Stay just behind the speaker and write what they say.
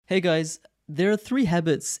Hey guys, there are three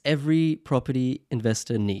habits every property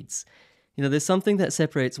investor needs. There's something that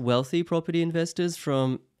separates wealthy property investors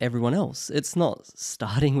from everyone else. It's not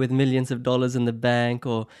starting with millions of dollars in the bank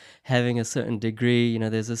or having a certain degree.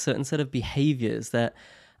 There's a certain set of behaviors that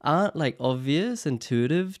aren't like obvious,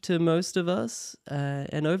 intuitive to most of us.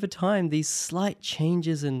 And over time, these slight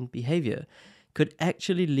changes in behavior could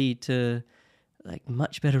actually lead to like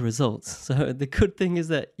much better results. So the good thing is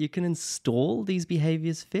that you can install these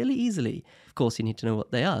behaviors fairly easily. Of course, you need to know what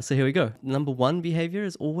they are. So here we go. Number one behavior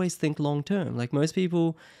is always think long term. Like most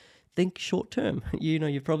people think short term.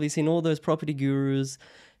 You've probably seen all those property gurus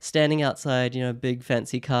standing outside, big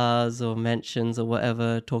fancy cars or mansions or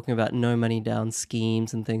whatever, talking about no money down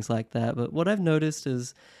schemes and things like that. But what I've noticed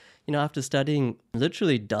is, after studying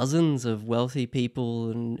literally dozens of wealthy people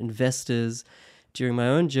and investors during my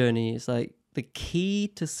own journey, it's like, the key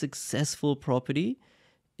to successful property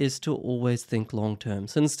is to always think long term.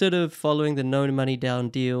 So instead of following the no money down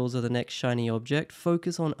deals or the next shiny object,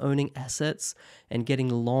 focus on owning assets and getting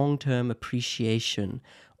long term appreciation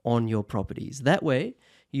on your properties. That way,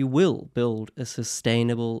 you will build a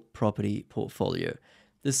sustainable property portfolio.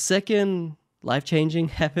 The second life changing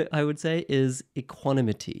habit, I would say, is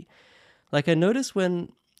equanimity. Like I noticed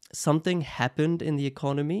when something happened in the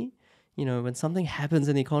economy, when something happens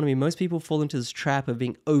in the economy, most people fall into this trap of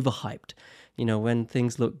being overhyped, when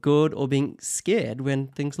things look good, or being scared when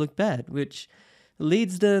things look bad, which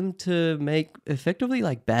leads them to make effectively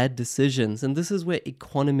like bad decisions. And this is where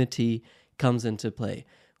equanimity comes into play.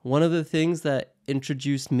 One of the things that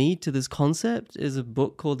introduced me to this concept is a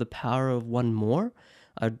book called The Power of One More.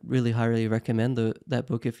 I'd really highly recommend that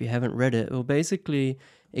book if you haven't read it. Well, basically,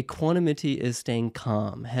 equanimity is staying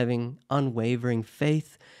calm, having unwavering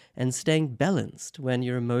faith, and staying balanced when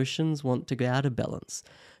your emotions want to go out of balance.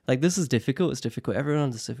 Like this is difficult. It's difficult for everyone.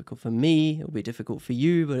 It's difficult for me. It'll be difficult for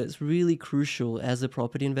you, but it's really crucial as a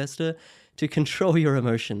property investor to control your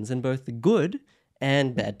emotions in both the good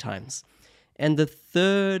and bad times. And the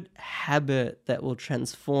third habit that will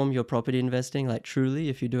transform your property investing, like truly,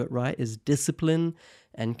 if you do it right, is discipline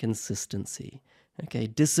and consistency. Okay,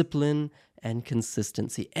 discipline and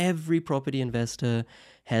consistency. Every property investor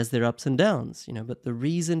has their ups and downs, but the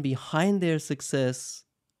reason behind their success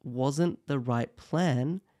wasn't the right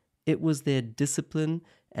plan. It was their discipline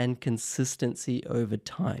and consistency over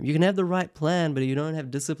time. You can have the right plan, but if you don't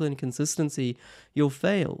have discipline and consistency, you'll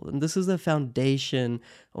fail. And this is the foundation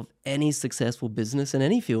of any successful business in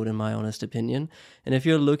any field, in my honest opinion. And if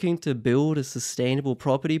you're looking to build a sustainable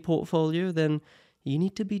property portfolio, then you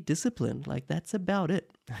need to be disciplined. Like that's about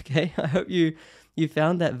it. Okay. I hope you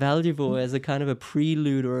found that valuable as a kind of a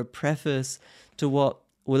prelude or a preface to what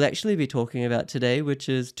we'll actually be talking about today, which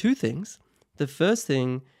is two things. The first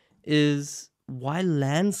thing is why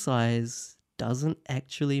land size doesn't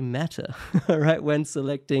actually matter, right? When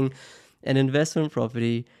selecting an investment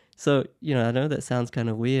property. So, I know that sounds kind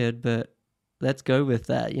of weird, but let's go with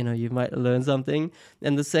that. You might learn something.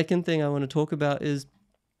 And the second thing I want to talk about is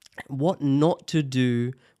what not to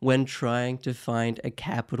do when trying to find a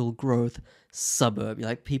capital growth suburb.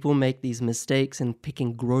 Like people make these mistakes in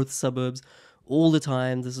picking growth suburbs all the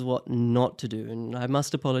time. This is what not to do. And I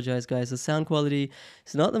must apologize, guys. The sound quality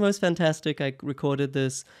is not the most fantastic. I recorded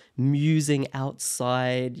this musing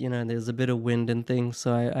outside, and there's a bit of wind and things.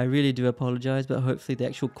 So I really do apologize, but hopefully the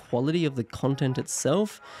actual quality of the content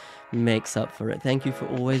itself makes up for it. Thank you for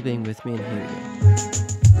always being with me, and here we go.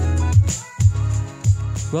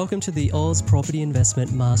 Welcome to the Oz Property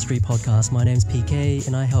Investment Mastery Podcast. My name's PK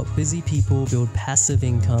and I help busy people build passive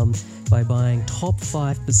income by buying top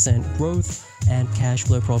 5% growth and cash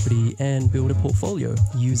flow property and build a portfolio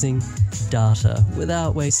using data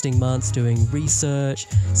without wasting months doing research,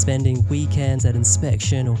 spending weekends at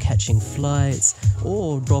inspection or catching flights,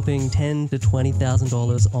 or dropping $10,000 to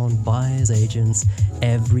 $20,000 on buyer's agents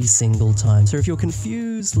every single time. So if you're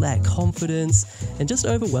confused, lack confidence, and just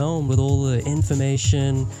overwhelmed with all the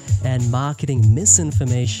information and marketing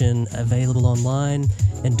misinformation available online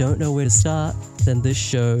and don't know where to start, then this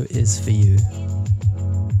show is for you.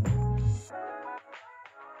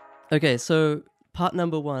 Okay, so part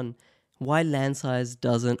number one, why land size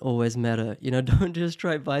doesn't always matter. Don't just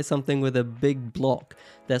try to buy something with a big block.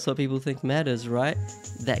 That's what people think matters, right?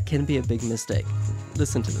 That can be a big mistake.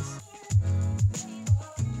 Listen to this.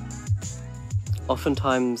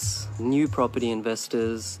 Oftentimes, new property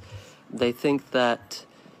investors, they think that,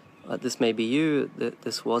 this may be you,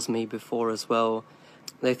 this was me before as well,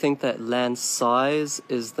 they think that land size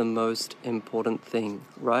is the most important thing,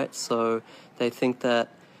 right? So they think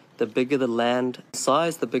that the bigger the land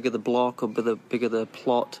size, the bigger the block, or the bigger the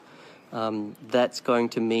plot, that's going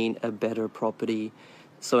to mean a better property.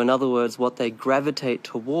 So in other words, what they gravitate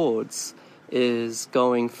towards is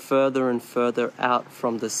going further and further out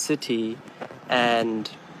from the city and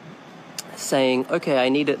saying, okay, I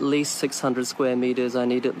need at least 600 square meters, I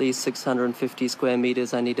need at least 650 square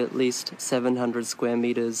meters, I need at least 700 square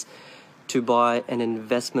meters to buy an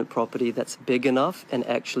investment property that's big enough and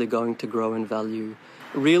actually going to grow in value.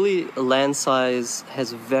 Really, land size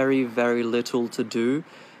has very, very little to do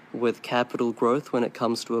with capital growth when it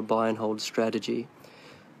comes to a buy and hold strategy.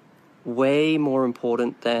 Way more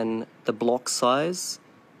important than the block size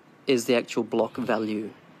is the actual block value.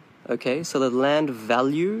 Okay, so the land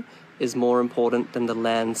value is more important than the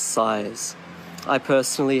land size. I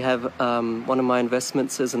personally have one of my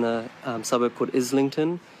investments is in a suburb called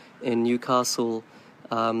Islington in Newcastle.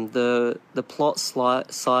 The plot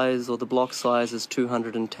size or the block size is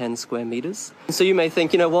 210 square meters. So you may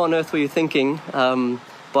think, what on earth were you thinking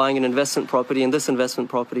buying an investment property? And this investment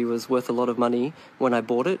property was worth a lot of money when I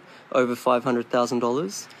bought it, over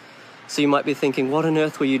 $500,000. So you might be thinking, what on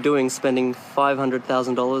earth were you doing spending $500,000,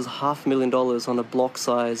 $500,000 on a block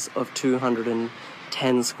size of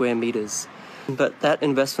 210 square meters? But that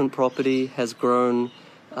investment property has grown,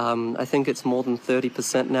 I think it's more than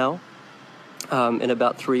 30% now, in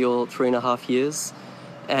about 3 or 3.5 years.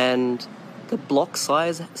 And the block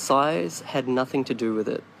size had nothing to do with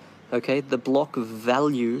it. Okay, the block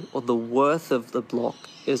value or the worth of the block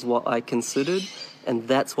is what I considered, and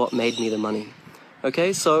that's what made me the money.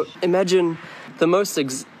 Okay, so imagine the most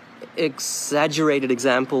exaggerated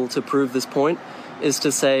example to prove this point is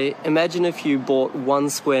to say, imagine if you bought 1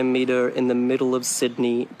 square meter in the middle of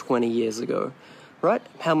Sydney 20 years ago, right?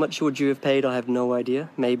 How much would you have paid? I have no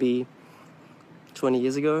idea. Maybe 20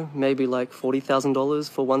 years ago, maybe like $40,000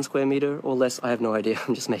 for 1 square meter or less. I have no idea.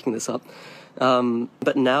 I'm just making this up.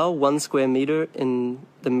 But now 1 square meter in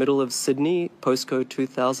the middle of Sydney, postcode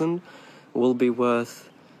 2000, will be worth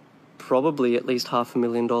probably at least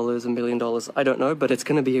 $500,000, $1 million. I don't know, but it's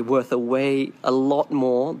going to be worth a lot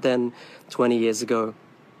more than 20 years ago.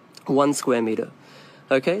 1 square meter.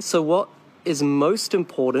 Okay, so what is most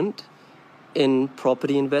important in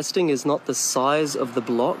property investing is not the size of the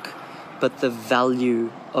block, but the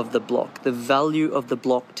value of the block. The value of the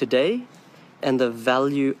block today and the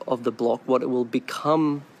value of the block, what it will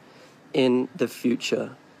become in the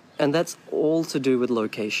future. And that's all to do with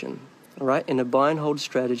location, right? In a buy and hold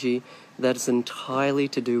strategy, that's entirely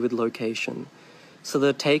to do with location. So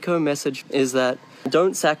the take-home message is that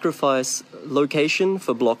don't sacrifice location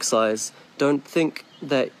for block size. Don't think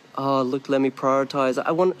that, look, let me prioritize.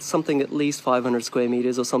 I want something at least 500 square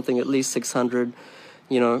meters or something at least 600,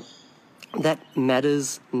 That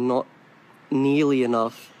matters not nearly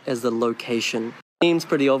enough as the location. Seems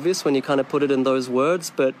pretty obvious when you kind of put it in those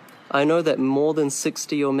words, but I know that more than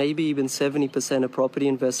 60 or maybe even 70% of property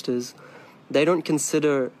investors, they don't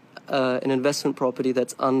consider an investment property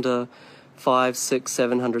that's under 500, 600,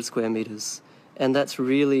 700 square meters. And that's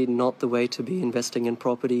really not the way to be investing in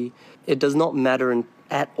property. It does not matter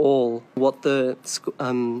at all what the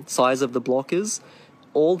size of the block is.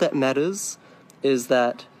 All that matters is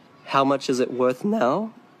that how much is it worth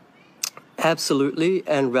now? Absolutely,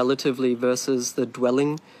 and relatively versus the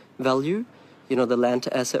dwelling value, the land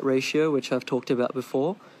to asset ratio, which I've talked about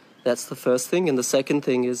before. That's the first thing. And the second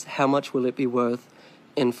thing is how much will it be worth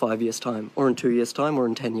in 5 years' time, or in 2 years' time, or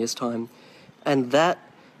in 10 years' time. And that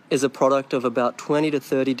is a product of about 20 to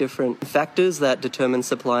 30 different factors that determine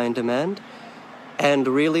supply and demand. And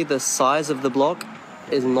really the size of the block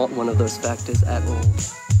is not one of those factors at all.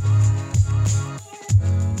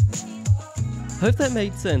 Hope that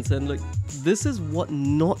made sense. And look, this is what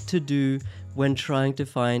not to do when trying to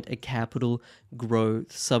find a capital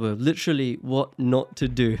growth suburb. Literally what not to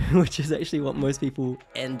do, which is actually what most people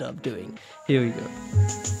end up doing. Here we go.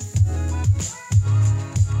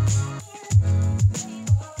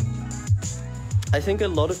 I think a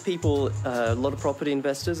lot of people, a lot of property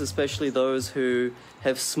investors, especially those who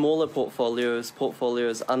have smaller portfolios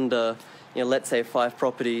under, let's say 5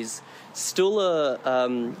 properties, still are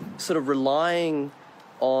sort of relying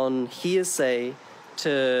on hearsay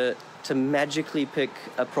to magically pick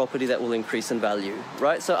a property that will increase in value,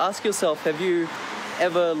 right? So ask yourself, have you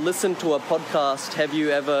ever listened to a podcast? Have you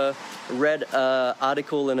ever read an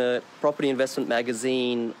article in a property investment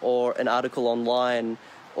magazine or an article online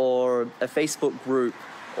or a Facebook group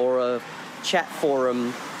or a chat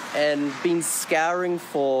forum and been scouring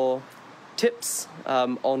for tips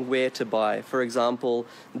on where to buy? For example,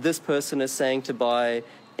 this person is saying to buy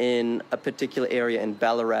in a particular area in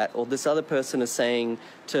Ballarat, or this other person is saying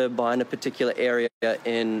to buy in a particular area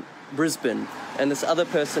in Brisbane, and this other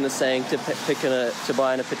person is saying to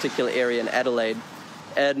buy in a particular area in Adelaide.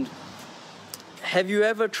 And have you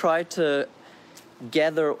ever tried to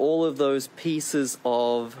gather all of those pieces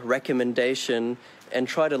of recommendation and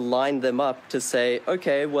try to line them up to say,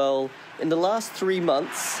 okay, well, in the last 3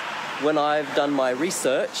 months, when I've done my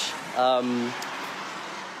research,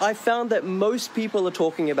 I found that most people are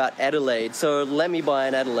talking about Adelaide, so let me buy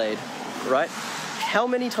an Adelaide, right? How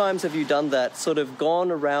many times have you done that, sort of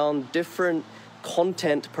gone around different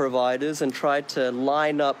content providers and tried to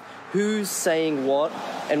line up who's saying what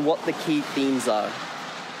and what the key themes are,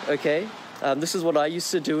 okay? This is what I used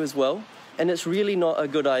to do as well, and it's really not a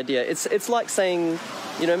good idea. It's like saying,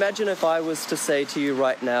 you know, imagine if I was to say to you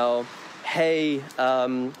right now, hey, you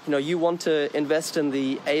know, you want to invest in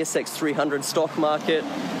the ASX 300 stock market.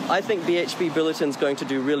 I think BHP Billiton's going to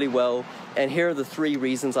do really well, and here are the 3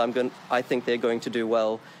 reasons I think they're going to do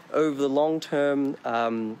well. Over the long term,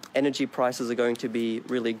 energy prices are going to be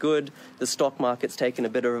really good. The stock market's taken a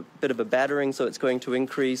bit of a battering, so it's going to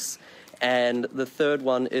increase. And the third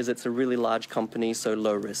one is it's a really large company, so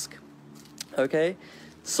low risk. Okay,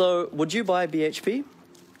 so would you buy BHP?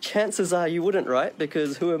 Chances are you wouldn't, right?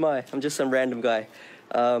 Because who am I? I'm just some random guy.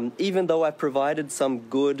 Even though I provided some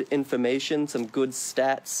good information, some good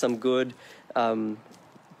stats, some good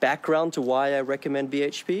background to why I recommend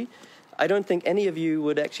BHP, I don't think any of you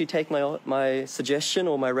would actually take my suggestion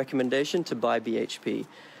or my recommendation to buy BHP.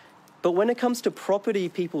 But when it comes to property,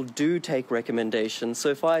 people do take recommendations. So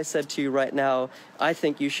if I said to you right now, I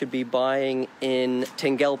think you should be buying in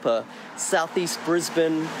Tingalpa, southeast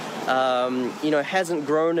Brisbane, you know, hasn't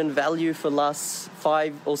grown in value for the last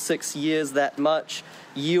 5 or 6 years that much.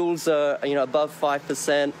 Yields are, you know, above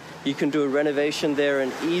 5%. You can do a renovation there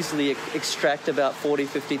and easily extract about $40,000,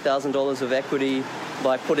 $50,000 of equity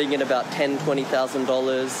by putting in about $10,000,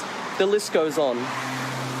 $20,000. The list goes on.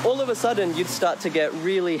 All of a sudden, you'd start to get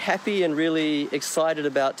really happy and really excited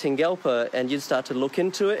about Tingalpa, and you'd start to look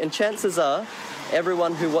into it. And chances are,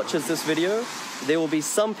 everyone who watches this video, there will be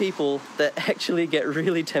some people that actually get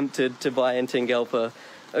really tempted to buy in Tingalpa.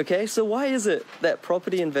 Okay, so why is it that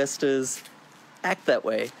property investors act that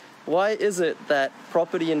way? Why is it that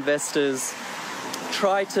property investors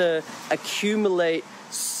try to accumulate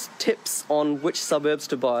tips on which suburbs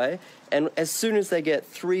to buy, and as soon as they get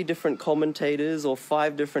 3 different commentators or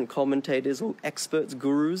 5 different commentators or experts,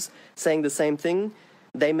 gurus, saying the same thing,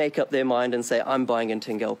 they make up their mind and say, I'm buying in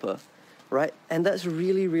Tingalpa, right? And that's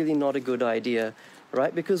really, really not a good idea,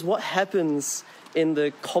 right? Because what happens in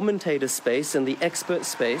the commentator space, in the expert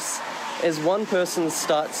space, is one person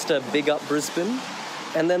starts to big up Brisbane,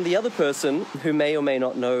 and then the other person, who may or may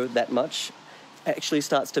not know that much, actually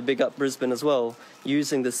starts to big up Brisbane as well,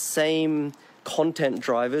 using the same content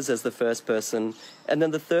drivers as the first person, and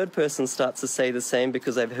then the third person starts to say the same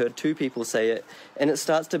because they've heard 2 people say it, and it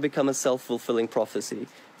starts to become a self-fulfilling prophecy.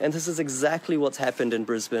 And this is exactly what's happened in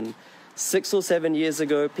Brisbane. 6 or 7 years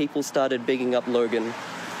ago, people started bigging up Logan,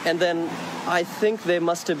 and then I think there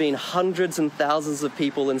must have been hundreds and thousands of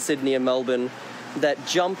people in Sydney and Melbourne that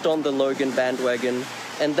jumped on the Logan bandwagon,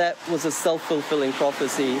 and that was a self-fulfilling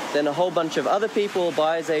prophecy. Then a whole bunch of other people,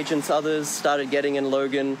 buyers agents, others, started getting in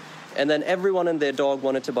Logan, and then everyone and their dog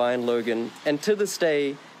wanted to buy in Logan. And to this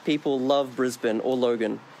day, people love Brisbane or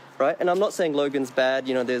Logan, right? And I'm not saying Logan's bad,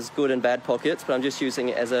 you know, there's good and bad pockets, but I'm just using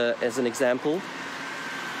it as an example.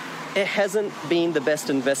 It hasn't been the best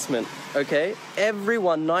investment, okay?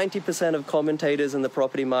 Everyone, 90% of commentators in the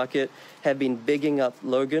property market have been bigging up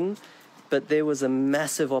Logan, but there was a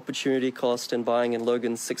massive opportunity cost in buying in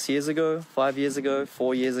Logan 6 years ago, 5 years ago,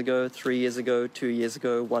 4 years ago, 3 years ago, 2 years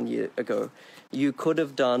ago, 1 year ago. You could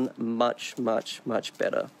have done much, much, much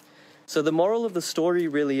better. So the moral of the story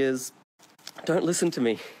really is, don't listen to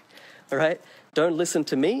me, all right? Don't listen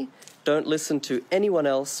to me. Don't listen to anyone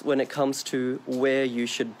else when it comes to where you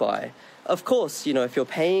should buy. Of course, you know, if you're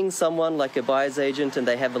paying someone like a buyer's agent and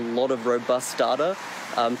they have a lot of robust data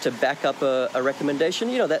to back up a recommendation,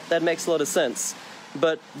 you know, that makes a lot of sense.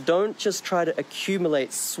 But don't just try to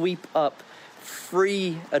accumulate, sweep up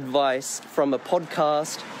free advice from a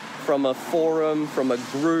podcast, from a forum, from a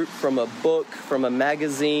group, from a book, from a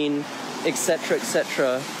magazine,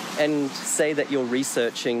 etc., and say that you're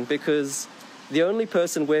researching, because the only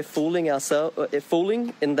person we're fooling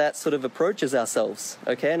in that sort of approach is ourselves,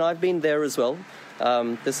 okay? And I've been there as well.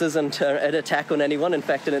 This isn't an attack on anyone. In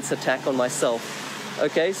fact, it's an attack on myself,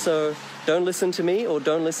 okay? So don't listen to me or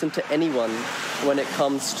don't listen to anyone when it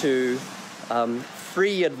comes to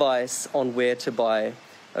free advice on where to buy,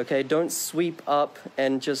 okay? Don't sweep up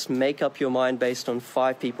and just make up your mind based on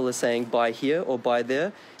 5 people are saying buy here or buy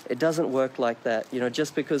there. It doesn't work like that. You know,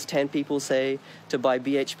 just because 10 people say to buy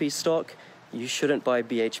BHP stock, you shouldn't buy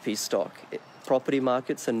BHP stock. Property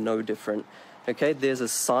markets are no different, okay? There's a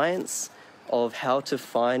science of how to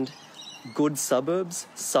find good suburbs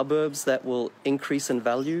that will increase in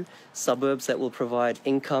value, suburbs that will provide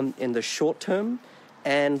income in the short term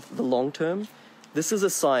and the long term. This is a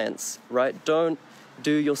science, right? Don't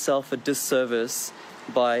do yourself a disservice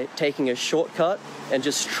by taking a shortcut and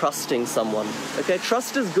just trusting someone. Okay,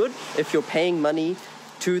 trust is good if you're paying money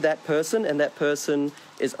to that person and that person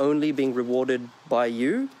is only being rewarded by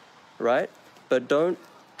you, right? But don't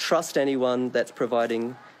trust anyone that's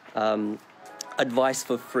providing advice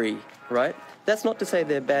for free, right? That's not to say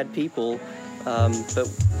they're bad people, but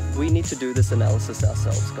we need to do this analysis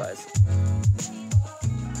ourselves, guys.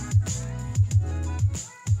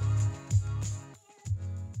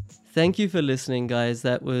 Thank you for listening, guys.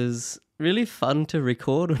 That was really fun to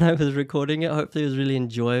record when I was recording it. Hopefully it was really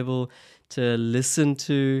enjoyable to listen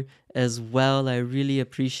to as well. I really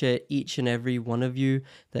appreciate each and every one of you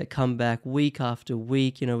that come back week after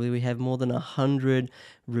week. You know, we have more than 100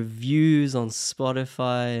 reviews on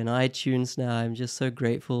Spotify and iTunes now. I'm just so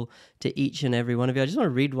grateful to each and every one of you. I just want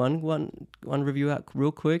to read one review out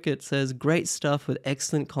real quick. It says, "Great stuff with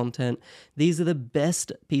excellent content. These are the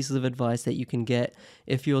best pieces of advice that you can get.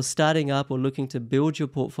 If you're starting up or looking to build your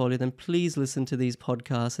portfolio, then please listen to these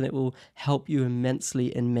podcasts and it will help you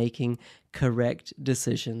immensely in making correct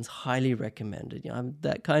decisions. Highly recommended." You know,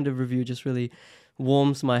 that kind of review just really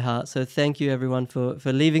warms my heart. So thank you everyone for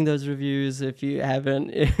leaving those reviews. If you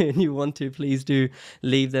haven't and you want to, please do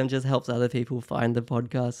leave them. Just helps other people find the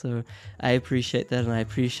podcast. So I appreciate that and I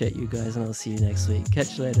appreciate you guys, and I'll see you next week.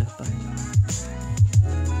 Catch you later. Bye.